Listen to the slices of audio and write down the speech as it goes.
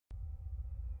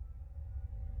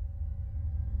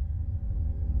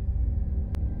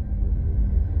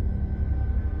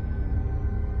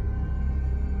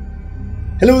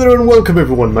Hello there and welcome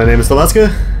everyone, my name is Starmatske,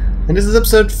 and this is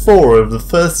episode 4 of the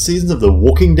first season of The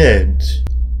Walking Dead.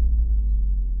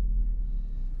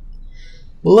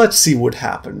 Let's see what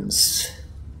happens.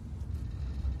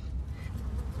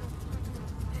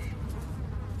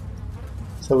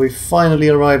 So we finally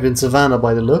arrived in Savannah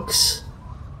by the looks.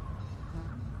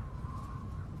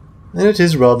 And it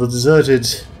is rather deserted.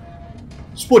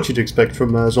 It's what you'd expect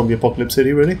from Zombie Apocalypse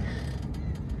City, really.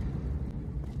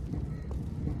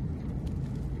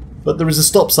 But there is a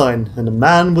stop sign and a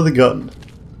man with a gun.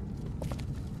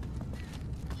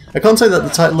 I can't say that the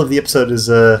title of the episode is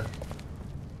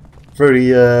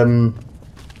very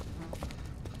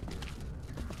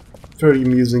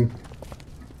amusing.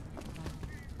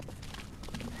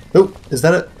 Oh, is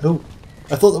that it? Oh,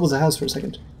 I thought that was a house for a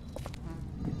second.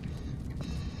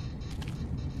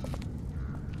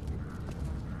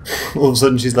 All of a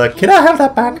sudden she's like, "Can I have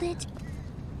that back?"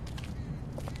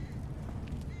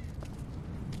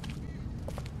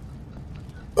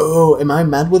 Oh, am I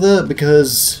mad with her?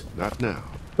 Because... Not now.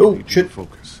 Oh, shit.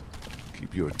 Focus.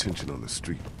 Keep your attention on the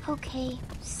street. Okay,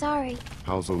 sorry.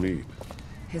 How's O'Neill?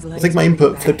 I think my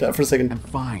input flipped out for a second. I'm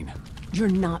fine. You're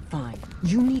not fine.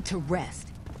 You need to rest.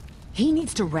 He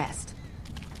needs to rest.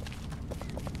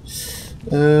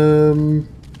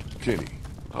 Kenny,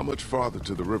 how much farther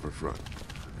to the riverfront?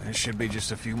 There should be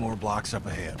just a few more blocks up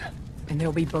ahead. And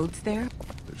there'll be boats there?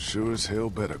 There sure as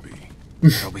hell better be.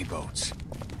 There'll be boats.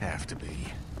 Have to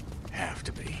be. Have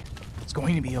to be. It's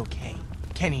going to be okay.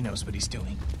 Kenny knows what he's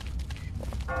doing.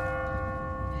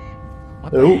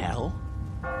 What the hell?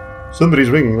 Somebody's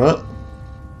ringing that.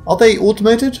 Are they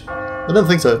automated? I don't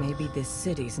think so. Maybe this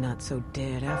city's not so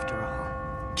dead after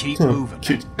all. Keep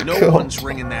moving. No one's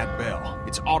ringing that bell.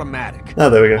 It's automatic. Oh,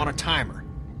 there we go. On a timer.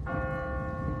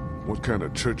 What kind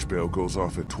of church bell goes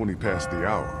off at 20 past the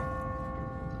hour?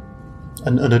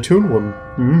 An attuned one.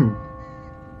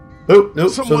 Oh, no,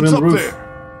 Someone's on the up roof. there.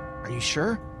 Are you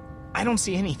sure? I don't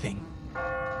see anything.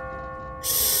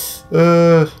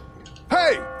 Hey!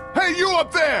 Hey, you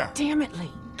up there! Damn it,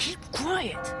 Lee. Keep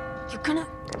quiet. You're gonna...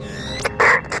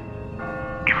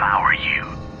 If I were you,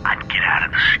 I'd get out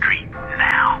of the street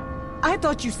now. I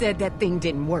thought you said that thing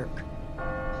didn't work.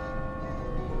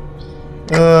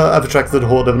 I've attracted the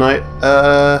horde of night.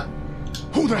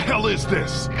 Who the hell is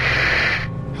this?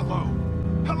 Hello?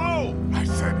 Hello? I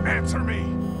said answer me.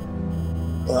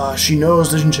 She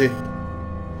knows, doesn't she?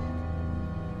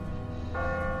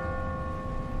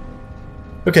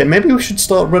 Okay, maybe we should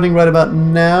start running right about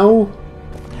now.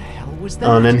 What the hell was that?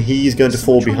 And then he's going to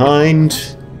fall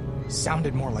behind.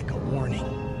 Sounded more like a warning.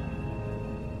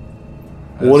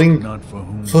 Warning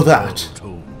for that.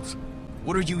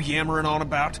 What are you yammering on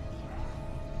about?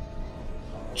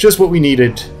 Just what we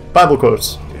needed. Bible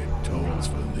quotes.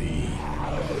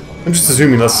 I'm just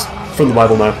assuming that's from the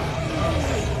Bible now.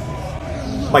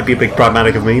 Might be a bit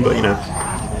pragmatic of me, but you know.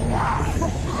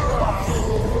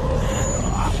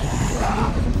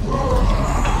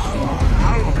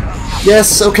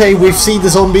 Yes, okay, we've seen the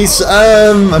zombies.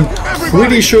 I'm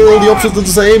pretty sure the options are the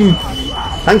same.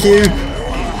 Thank you.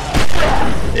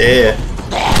 Yeah.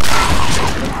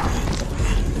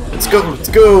 Let's go, let's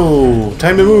go.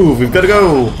 Time to move, we've got to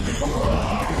go.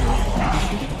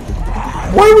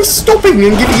 Why are we stopping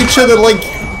and giving each other, like,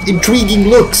 intriguing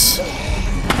looks?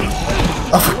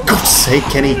 Oh, for God's sake,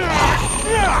 Kenny.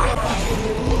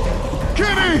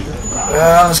 Kenny!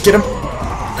 Let's get him.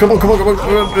 Come on, come on, come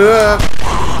on.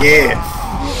 Yeah.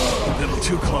 A little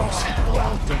too close,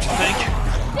 don't you think?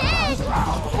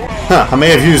 Huh, I may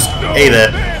have used A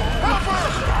there.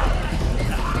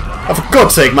 Oh, for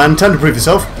God's sake, man, time to prove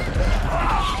yourself.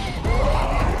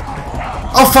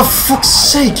 Oh, for fuck's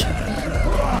sake!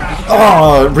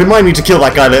 Oh, remind me to kill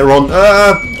that guy later on.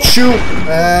 Shoot,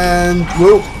 and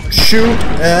whoa, shoot,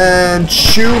 and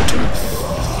shoot.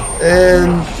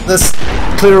 And let's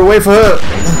clear a way for her.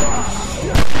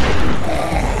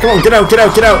 Come on, get out, get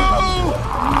out, get out!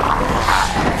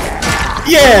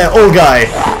 Yeah, old guy!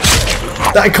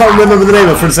 That I can't remember the name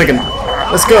of for a second.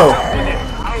 Let's go.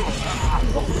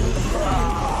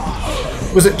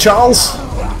 Was it Charles?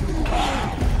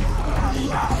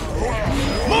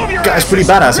 Guy's pretty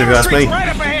badass if you ask me.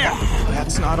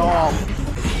 That's not all.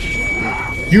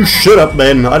 You shut up,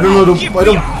 man. I don't know. I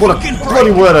don't want a bloody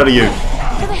word out of you.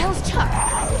 Where the hell's Chuck?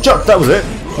 Chuck, that was it.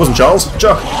 Wasn't Charles.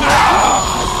 Chuck.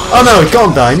 Oh no, he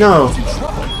can't die. No.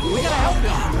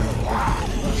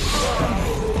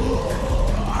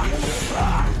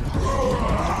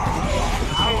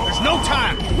 There's no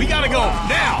time. We gotta go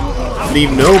now.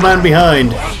 Leave no man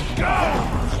behind.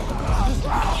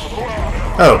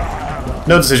 Oh.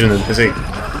 No decision then, is he?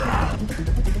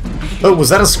 Oh, was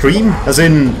that a scream? As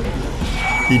in...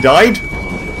 he died?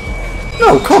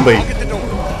 No, can't be. I'll get the door.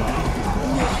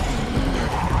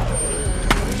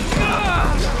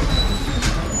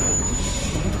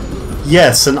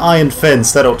 Yes, an iron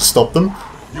fence. That ought to stop them.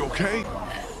 You okay?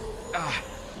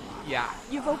 Yeah.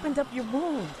 You've opened up your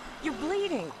wound. You're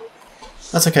bleeding.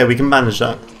 That's okay. We can manage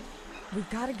that. We've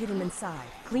got to get him inside.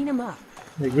 Clean him up.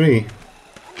 I agree.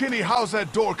 Kenny, how's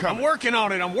that door I'm coming? working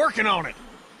on it. I'm working on it.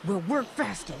 We'll work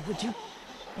faster, would you?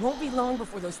 Won't be long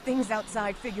before those things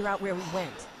outside figure out where we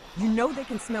went. You know they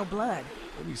can smell blood.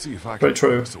 Let me see if I Very can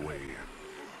true. put this away here.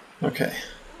 Okay.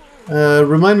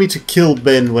 Remind me to kill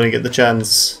Ben when I get the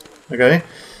chance. Okay.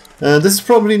 This is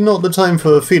probably not the time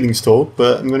for a feelings talk,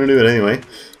 but I'm going to do it anyway.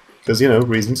 Because, you know,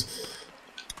 reasons.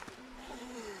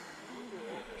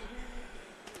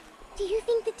 Do you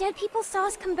think the dead people saw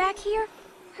us come back here?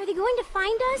 Are they going to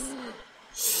find us?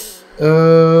 Try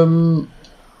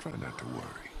not to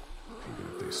worry. Even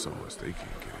if they saw us, they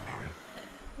can't get in here.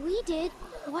 We did.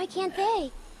 Why can't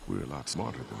they? We're a lot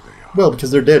smarter than they are. Well, because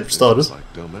they're dead for They're starters. just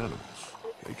like dumb animals.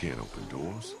 They can't open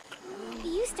doors.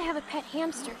 He used to have a pet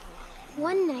hamster.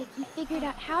 One night, he figured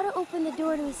out how to open the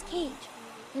door to his cage.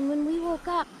 And when we woke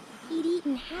up, he'd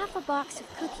eaten half a box of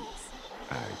cookies.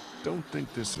 I don't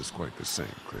think this is quite the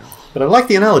same, Clem. But I like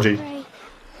the analogy. Right.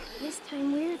 This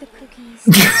time we're the cookies.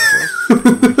 See if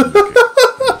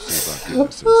I can get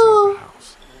this inside the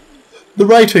house. The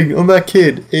writing on that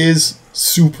kid is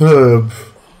superb.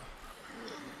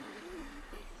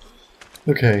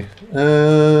 Okay.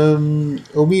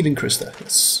 Omid and Krista.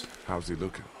 Yes. How's he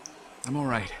looking? I'm all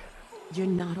right. You're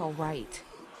not all right.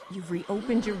 You've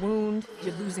reopened your wound,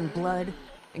 you're losing blood,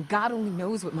 and God only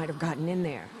knows what might have gotten in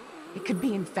there. It could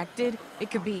be infected, it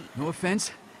could be... No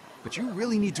offense, but you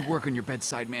really need to work on your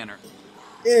bedside manner.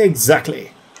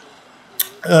 Exactly.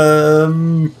 Try not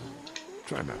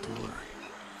to worry.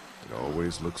 It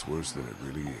always looks worse than it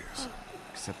really is.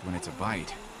 Except when it's a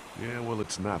bite. Yeah, well,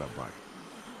 it's not a bite.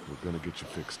 We're gonna get you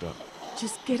fixed up.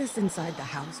 Just get us inside the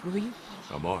house, will you?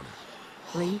 I'm on it.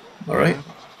 Lee? Alright.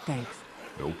 Thanks.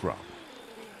 No problem.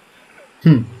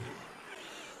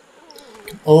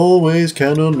 Always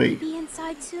count on me. Be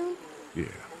inside soon? Yeah,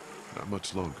 not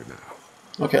much longer now.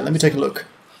 Okay, let me take a look.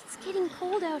 It's getting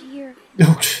cold out here.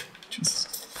 Oh,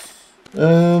 Jesus.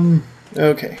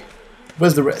 Okay.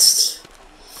 Where's the rest?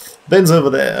 Ben's over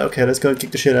there. Okay, let's go and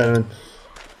kick the shit out of him.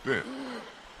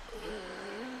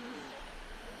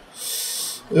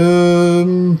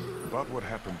 Ben, about what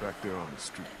happened back there on the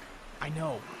street. I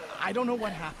know. I don't know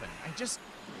what happened. I just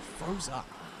froze up.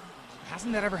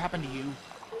 Hasn't that ever happened to you?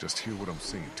 Just hear what I'm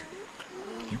saying to you.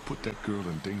 You put that girl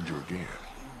in danger again.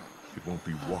 It won't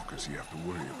be walkers you have to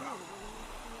worry about.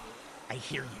 I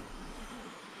hear you.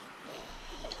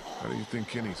 How do you think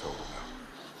Kenny's holding up?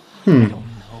 I don't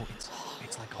know.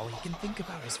 It's like all he can think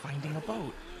about is finding a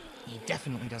boat. He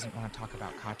definitely doesn't want to talk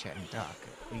about Katya and Duck,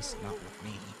 at least not with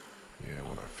me. Yeah,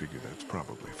 well, I figure that's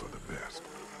probably for the best.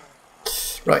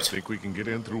 Right. Think we can get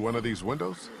in through one of these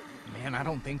windows? Man, I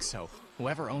don't think so.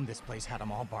 Whoever owned this place had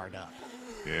them all barred up.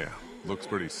 Yeah, looks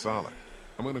pretty solid.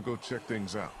 I'm gonna go check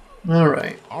things out.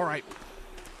 Alright. All right.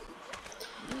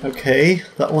 Okay,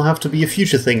 that will have to be a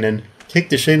future thing then. Kick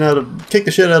the shit out of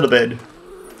bed.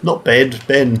 Not bed,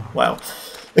 Ben. Wow.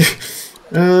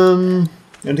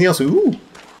 Anything else? Ooh,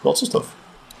 lots of stuff.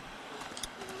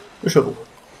 A shovel.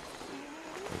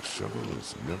 A shovel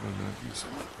is never not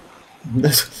useful.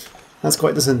 That's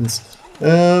quite the sentence.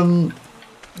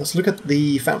 Let's look at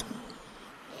the fountain.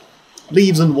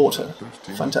 Leaves and water.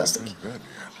 Fantastic. Ain't bad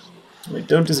yet. I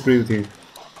don't disagree with you.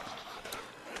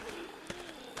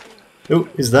 Oh,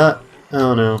 is that?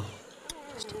 Oh no.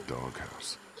 Just a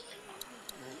doghouse.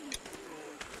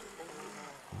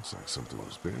 Looks like something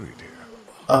was buried here.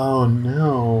 Oh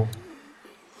no.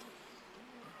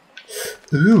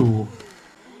 Ooh.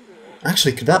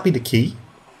 Actually, could that be the key?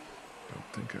 Don't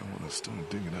think I want to start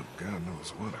digging up God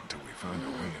knows what until we find a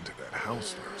way into that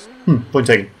house first. Point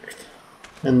taken.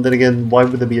 And then again, why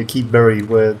would there be a key buried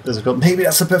where there's a... Maybe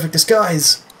that's the perfect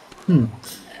disguise!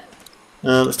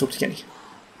 Let's talk to Kenny.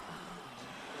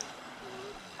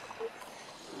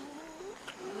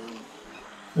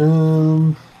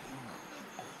 You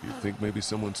think maybe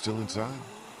someone's still inside?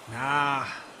 Nah,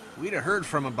 we'd have heard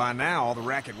from him by now, all the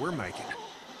racket we're making.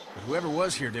 But whoever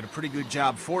was here did a pretty good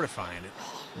job fortifying it.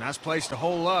 Nice place to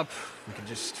hole up. We could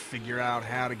just figure out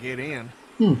how to get in.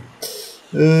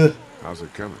 How's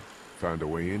it coming? Find a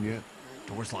way in yet?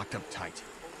 Door's locked up tight.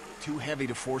 Too heavy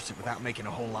to force it without making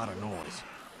a whole lot of noise.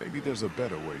 Maybe there's a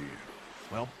better way in.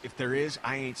 Well, if there is,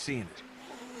 I ain't seeing it.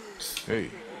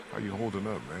 Hey, how you holding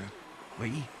up, man?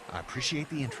 Lee, I appreciate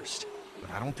the interest.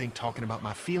 but I don't think talking about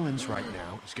my feelings right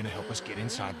now is going to help us get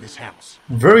inside this house.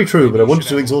 Very true, but I You wanted should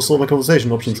to have a exhaust look all my around. conversation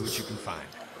See options. what you can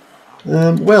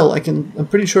find. Well, I'm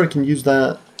pretty sure I can use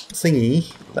that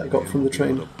thingy that I got from the We ain't train.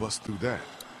 gonna be able to bust through that.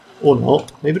 Or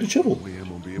not. Maybe the shovel. We ain't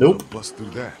gonna be able Nope. to bust through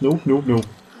that. Nope, nope, nope.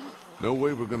 No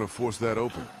way we're gonna force that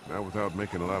open. Not without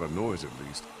making a lot of noise, at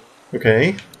least.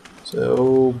 Okay.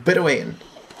 So, better way in.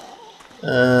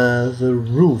 The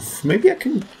roof. Maybe I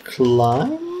can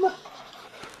climb?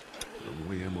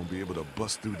 We ain't gonna be able to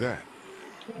bust through that.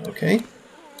 Okay.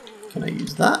 Can I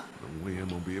use that? We ain't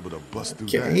gonna be able to bust through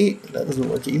that. Okay, that doesn't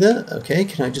work either. Okay,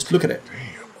 can I just look at it?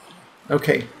 Damn.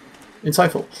 Okay.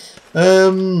 Insightful.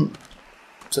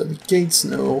 So the gate's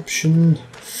no option.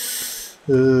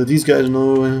 These guys are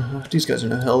no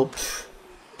help.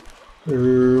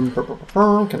 Can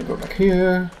I go back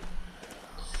here?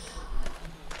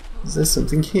 Is there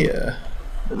something here?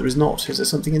 No, there is not. Is there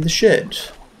something in the shed?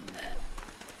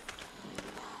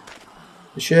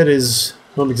 The shed is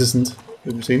non-existent,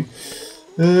 as we've seen.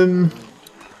 Okay,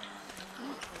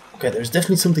 there's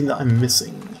definitely something that I'm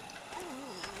missing.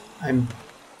 I'm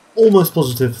almost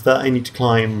positive that I need to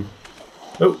climb.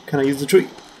 Oh, can I use the tree?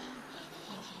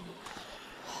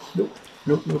 Nope,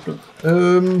 nope, nope, nope.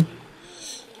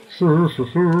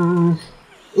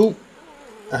 Oh,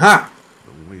 aha!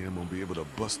 We ain't gonna be able to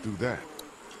bust through that.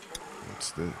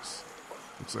 What's this?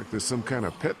 Looks like there's some kind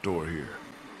of pet door here.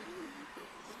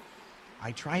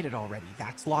 I tried it already.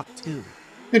 That's locked too.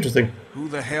 Interesting. Who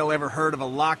the hell ever heard of a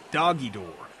locked doggy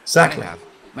door? Exactly. I have.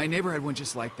 My neighbor had one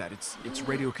just like that. It's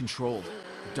radio controlled.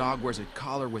 The dog wears a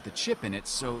collar with a chip in it,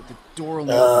 so the door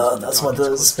only opens when the That's dog why gets the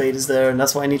close. spade is there, and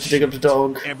that's why I need to dig up the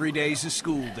dog. Every day's a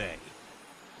school day.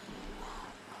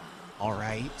 All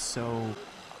right, so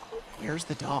where's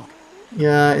the dog?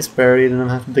 Yeah, it's buried, and I'm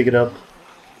having to dig it up.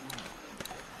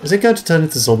 Is it going to turn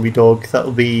into zombie dog? That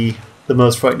will be the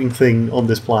most frightening thing on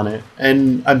this planet.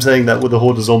 And I'm saying that with a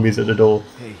horde of zombies at the door.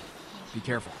 Hey, be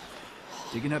careful.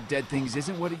 Digging up dead things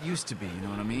isn't what it used to be, you know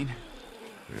what I mean?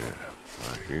 Yeah,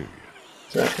 I hear you.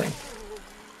 Exactly.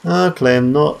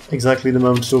 Clem, not exactly the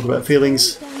moment to talk about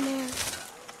feelings. Down there.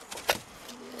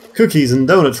 Cookies and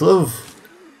donuts, love.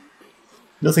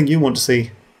 Nothing you want to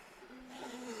see.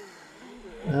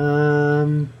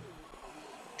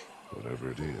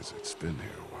 Whatever it is, it's been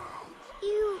here a while.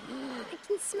 Ew, I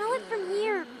can smell it from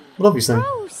here. What obviously.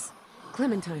 Gross.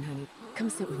 Clementine, honey, come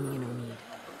sit with me in O'Need.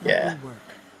 Yeah. Good work.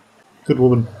 Good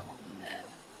woman.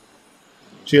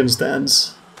 She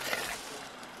understands.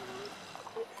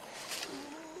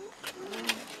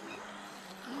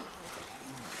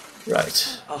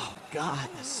 Right. Oh God,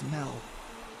 the smell.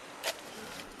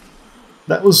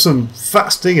 That was some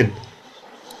fast digging.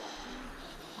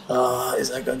 Is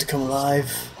that going to come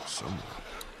alive? Someone.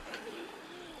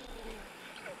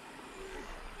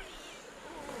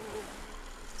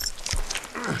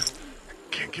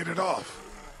 Can't get it off.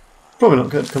 Probably not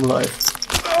going to come alive.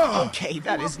 Okay,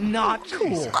 that is not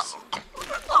cool.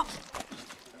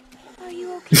 Are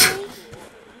you okay?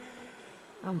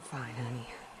 I'm fine, honey.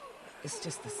 It's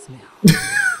just the smell.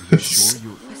 You sure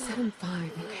you? I said I'm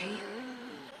fine, okay?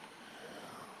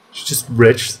 She's just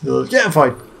rich. They're like, yeah, I'm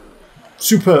fine.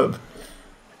 Superb.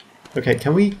 Okay,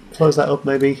 can we close that up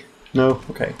maybe? No?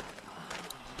 Okay.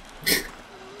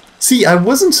 See, I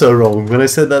wasn't so wrong when I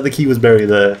said that the key was buried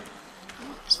there.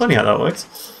 It's funny how that works.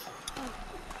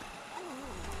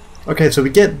 Okay, so we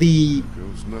get the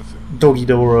Goes nothing. doggy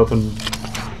door open.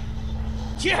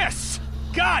 Yes!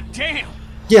 God damn!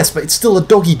 Yes, but it's still a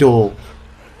doggy door.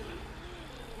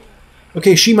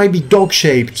 Okay, she might be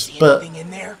dog-shaped, but Anything in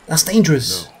there? that's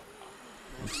dangerous.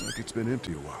 Looks like it's been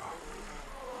empty a while.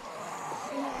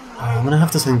 I'm gonna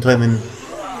have to send Clem in.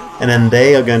 And then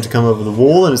they are going to come over the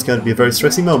wall, and it's going to be a very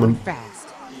stressy moment. Fast.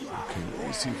 Okay, let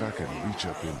me see if I can reach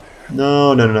up in there.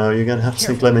 No, no, no, no, you're going to have to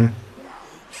send Clem in.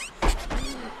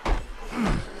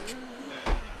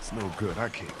 It's no good. I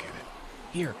can't get it.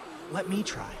 Here, let me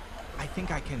try. I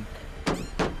think I can.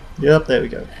 Yep, there we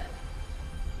go.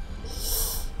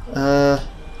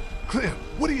 Clem,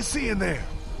 what do you see in there?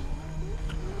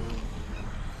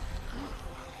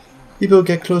 People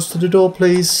get close to the door,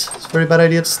 please. It's a very bad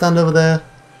idea to stand over there.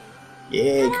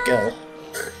 Yeah, good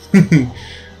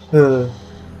girl.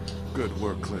 Good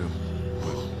work, Clem.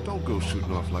 But don't go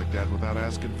shooting off like that without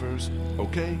asking first,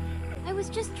 okay? I was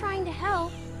just trying to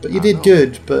help. But you I did know.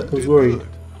 good, but I You was did worried. good.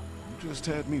 You just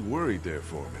had me worried there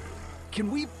for a minute.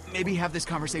 Can we maybe have this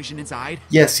conversation inside?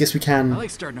 Yes, yes we My can.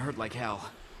 leg's starting to hurt like hell.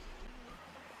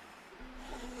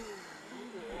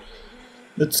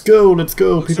 Let's go,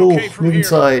 people. Okay from Move here.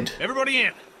 inside. Everybody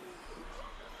in.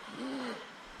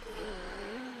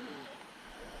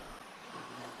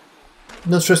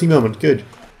 No stressy moment, good.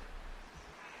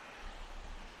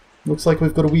 Looks like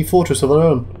we've got a wee fortress of our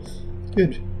own.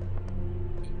 Good.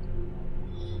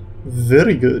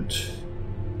 Very good.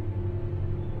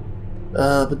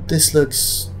 But this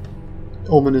looks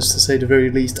ominous to say the very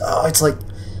least. Oh, it's like...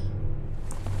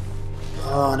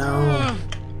 Oh no.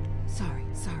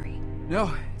 Sorry.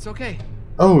 No, it's okay.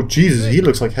 Oh Jesus, he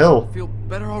looks like hell. I feel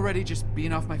better already just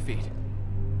being off my feet.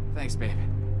 Thanks, babe.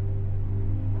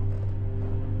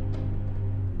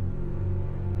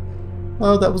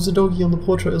 Oh, that was the doggy on the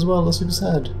portrait as well. That's super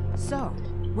sad. So,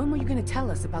 when were you gonna tell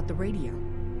us about the radio?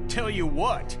 Tell you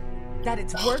what? That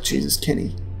it's Oh, working? Jesus,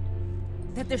 Kenny.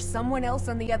 That there's someone else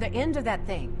on the other end of that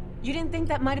thing? You didn't think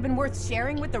that might have been worth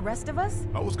sharing with the rest of us?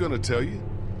 I was gonna tell you.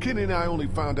 Kenny and I only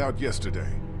found out yesterday.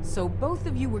 So both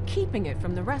of you were keeping it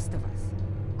from the rest of us.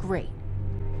 Great.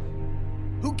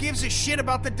 Who gives a shit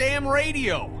about the damn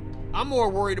radio? I'm more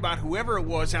worried about whoever it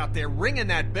was out there ringing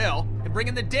that bell and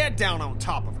bringing the dead down on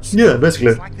top of us. Yeah,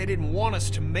 basically. It's like they didn't want us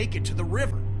to make it to the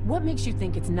river. What makes you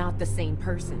think it's not the same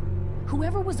person?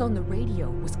 Whoever was on the radio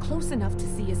was close enough to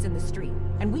see us in the street,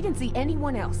 and we didn't see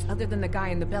anyone else other than the guy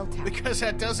in the bell tower. Because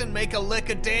that doesn't make a lick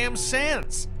of damn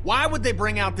sense. Why would they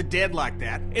bring out the dead like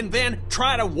that and then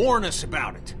try to warn us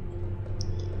about it?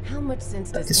 How much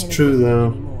sense does It's anything true, make though.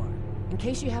 anymore? In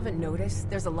case you haven't noticed,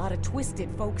 there's a lot of twisted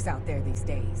folks out there these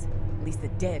days. At least the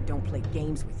dead don't play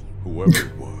games with you. Whoever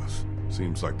it was,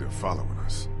 seems like they're following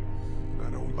us. And I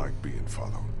don't like being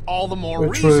followed. All the more We're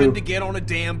reason true. to get on a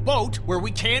damn boat where we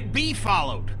can't be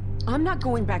followed. I'm not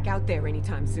going back out there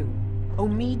anytime soon.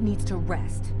 Omid needs to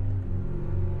rest.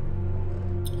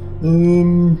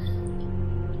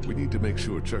 We need to make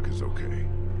sure Chuck is okay.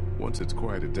 Once it's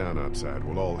quieted down outside,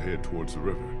 we'll all head towards the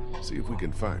river. See if we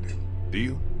can find him.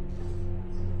 Deal?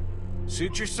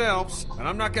 Suit yourselves, and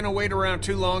I'm not gonna wait around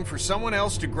too long for someone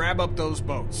else to grab up those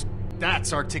boats.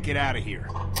 That's our ticket out of here.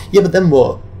 Yeah, but then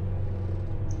what?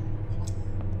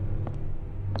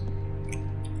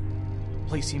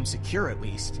 Place seems secure at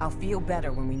least. I'll feel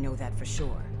better when we know that for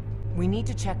sure. We need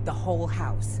to check the whole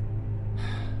house.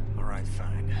 All right,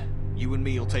 fine. You and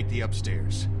me will take the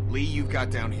upstairs. Lee, you've got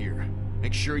down here.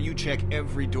 Make sure you check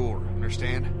every door,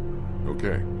 understand?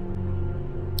 Okay.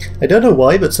 I don't know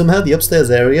why, but somehow the upstairs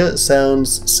area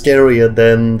sounds scarier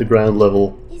than the ground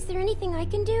level. Is there anything I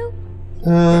can do?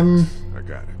 I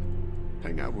got it.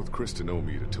 Hang out with Kristen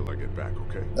Omid until I get back,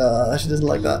 okay? She doesn't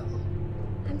like that.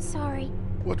 I'm sorry.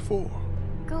 What for?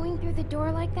 Going through the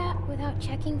door like that without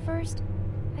checking first?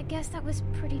 I guess that was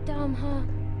pretty dumb, huh?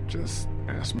 Just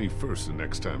ask me first the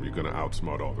next time you're gonna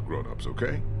outsmart all the grown-ups,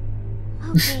 okay?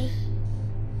 Okay.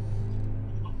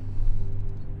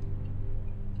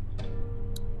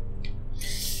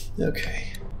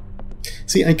 Okay.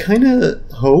 See, I kind of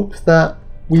hope that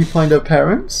we find our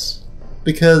parents,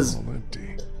 because All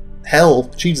empty.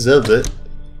 hell, she deserves it.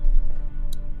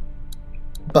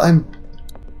 But I'm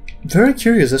very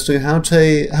curious as to how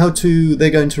they're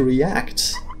going to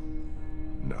react.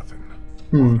 Nothing.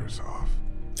 Hmm. Water's off.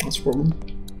 That's a problem.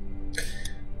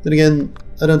 Then again,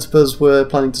 I don't suppose we're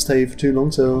planning to stay for too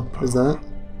long, so there's that.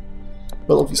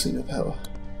 Well, obviously no power.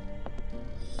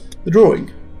 The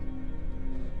drawing.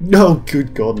 No,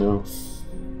 good God, no.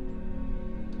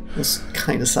 That's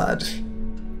kind of sad.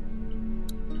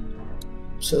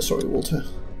 So sorry, Walter.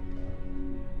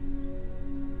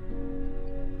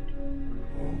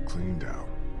 All cleaned out.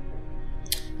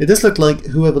 It does look like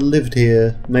whoever lived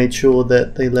here made sure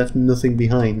that they left nothing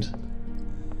behind.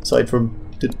 Aside from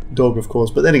the dog, of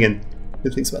course, but then again, who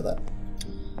thinks about that?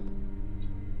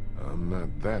 I'm not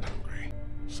that hungry.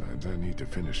 Besides, I need to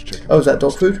finish checking. Oh, is that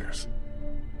dog food? upstairs.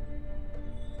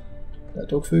 That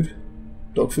dog food?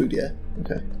 Dog food, yeah.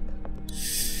 Okay.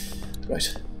 Right.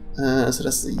 So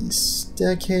that's the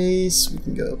staircase. We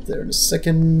can go up there in a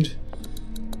second.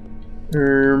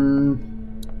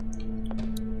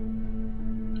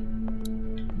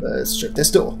 Let's check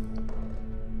this door.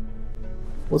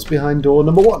 What's behind door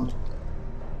number 1?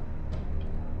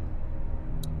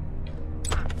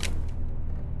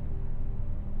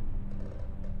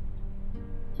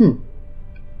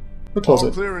 A All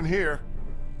closet. clear in here.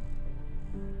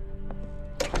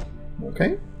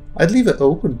 Okay. I'd leave it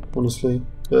open, honestly.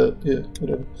 But, yeah,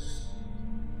 whatever.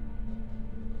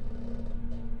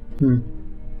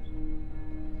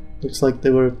 Looks like they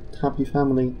were a happy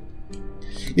family.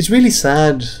 It's really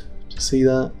sad to see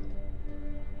that.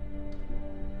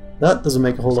 That doesn't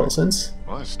make a whole lot of sense.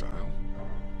 My style.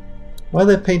 Why are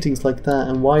there paintings like that,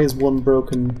 and why is one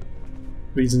broken?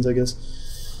 Reasons, I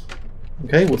guess.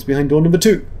 Okay, what's behind door number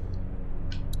 2?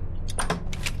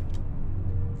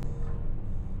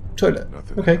 Toilet.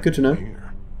 Nothing Okay, good to know.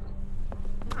 here.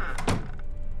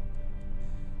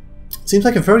 Seems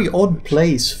like a very odd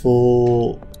place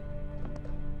for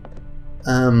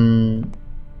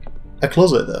a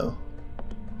closet though,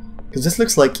 because this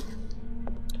looks like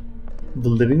the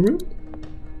living room.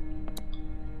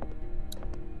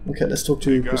 Okay, let's talk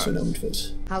to Mr. Noman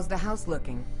first. How's the house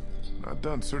looking? Not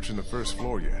done searching the first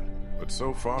floor yet, but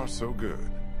so far so good.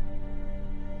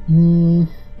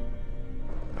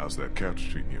 How's that couch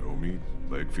treating you, Omid?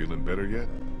 Leg feeling better yet?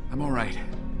 I'm alright.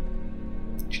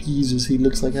 Jesus, he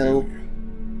looks like hell. Feel you.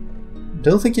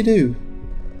 Don't think you do.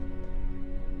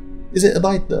 Is it a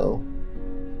bite though?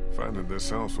 Finding this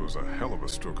house was a hell of a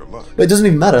stroke of luck. But it doesn't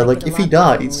even matter. Like, Make it if a he lot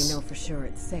better when dies, we know for sure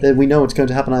it's safe. then we know it's going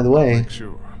to happen either way. Make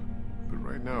sure. But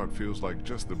right now it feels like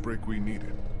just the break we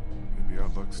needed. Maybe our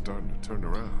luck's starting to turn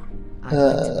around. I'd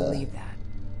like to believe that.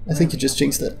 I think you just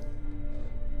jinxed it.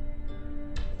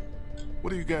 What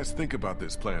do you guys think about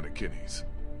this plan of Kenny's?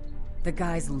 The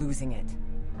guy's losing it.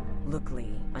 Look,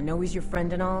 Lee, I know he's your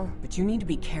friend and all, but you need to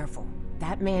be careful.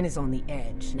 That man is on the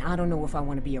edge, and I don't know if I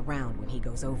want to be around when he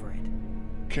goes over it.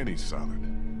 Kenny's solid.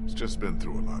 He's just been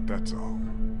through a lot, that's all.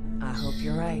 I hope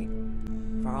you're right.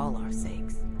 For all our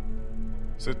sakes.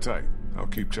 Sit tight. I'll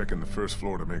keep checking the first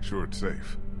floor to make sure it's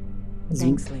safe.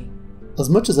 Thanks, Lee. As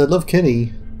much as I love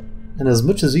Kenny, and as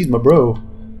much as he's my bro,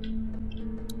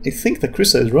 I think that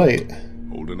Chrissa is right.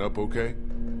 Holding up okay?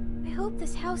 I hope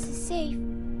this house is safe.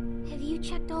 Have you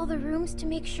checked all the rooms to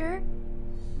make sure?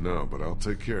 No, but I'll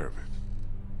take care of it.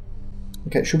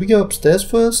 Okay, should we go upstairs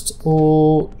first,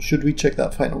 or should we check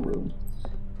that final room?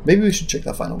 Maybe we should check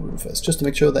that final room first, just to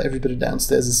make sure that everybody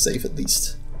downstairs is safe at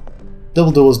least.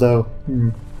 Double doors though.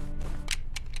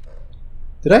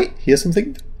 Did I hear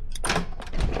something?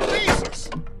 Jesus!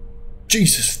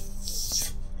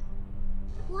 Jesus!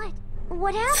 What?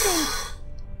 What happened?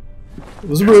 It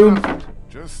was a room.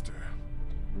 Just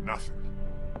nothing.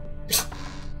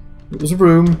 It was a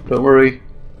room, don't worry.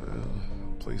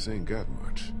 Place ain't got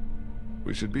much.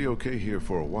 We should be okay here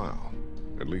for a while.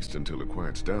 At least until it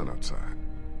quiets down outside.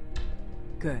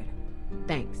 Good.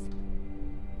 Thanks.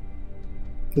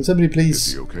 Can somebody Is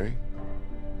please... he okay?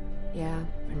 Yeah,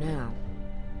 for now.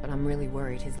 But I'm really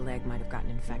worried his leg might have gotten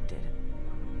infected.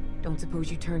 Don't suppose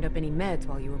you turned up any meds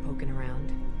while you were poking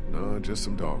around? No, just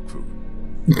some dog food.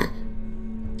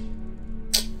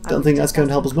 Don't think that's going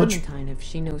to help us much. Clementine if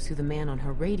she knows who the man on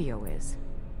her radio is.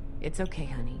 It's okay,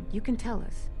 honey. You can tell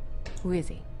us. Who is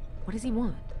he? What does he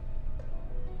want?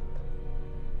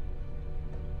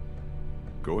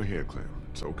 Go ahead, Clem.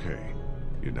 It's okay.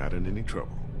 You're not in any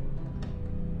trouble.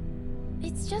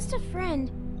 It's just a friend.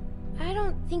 I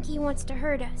don't think he wants to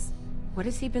hurt us. What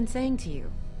has he been saying to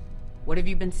you? What have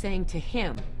you been saying to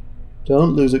him?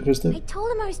 Don't lose it, Kristen. I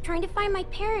told him I was trying to find my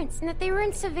parents and that they were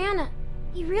in Savannah.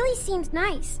 He really seems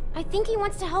nice. I think he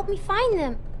wants to help me find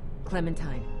them.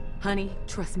 Clementine, honey,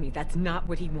 trust me, that's not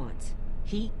what he wants.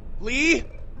 Lee?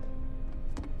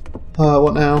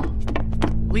 What now?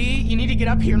 Lee, you need to get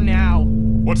up here now.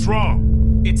 What's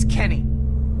wrong? It's Kenny.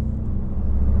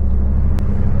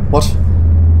 What?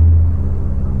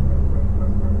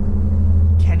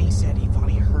 Kenny said he thought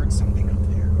he heard something up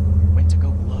there. Went to go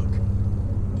look.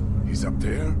 He's up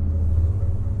there?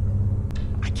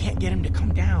 I can't get him to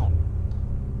come down.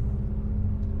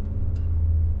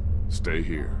 Stay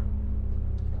here.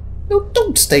 No,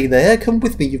 don't stay there. Come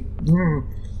with me. You...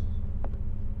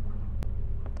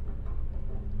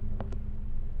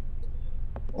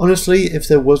 Honestly, if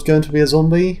there was going to be a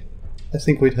zombie, I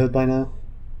think we'd heard by now.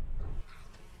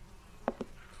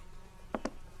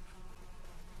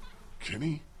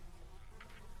 Kenny?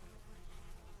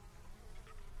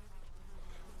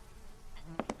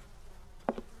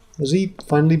 Has he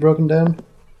finally broken down?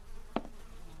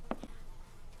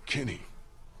 Kenny?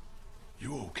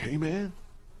 You okay, man?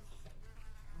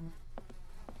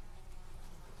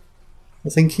 I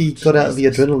think he got out of the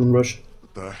adrenaline rush.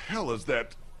 What the hell is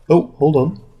that? Oh, hold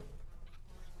on.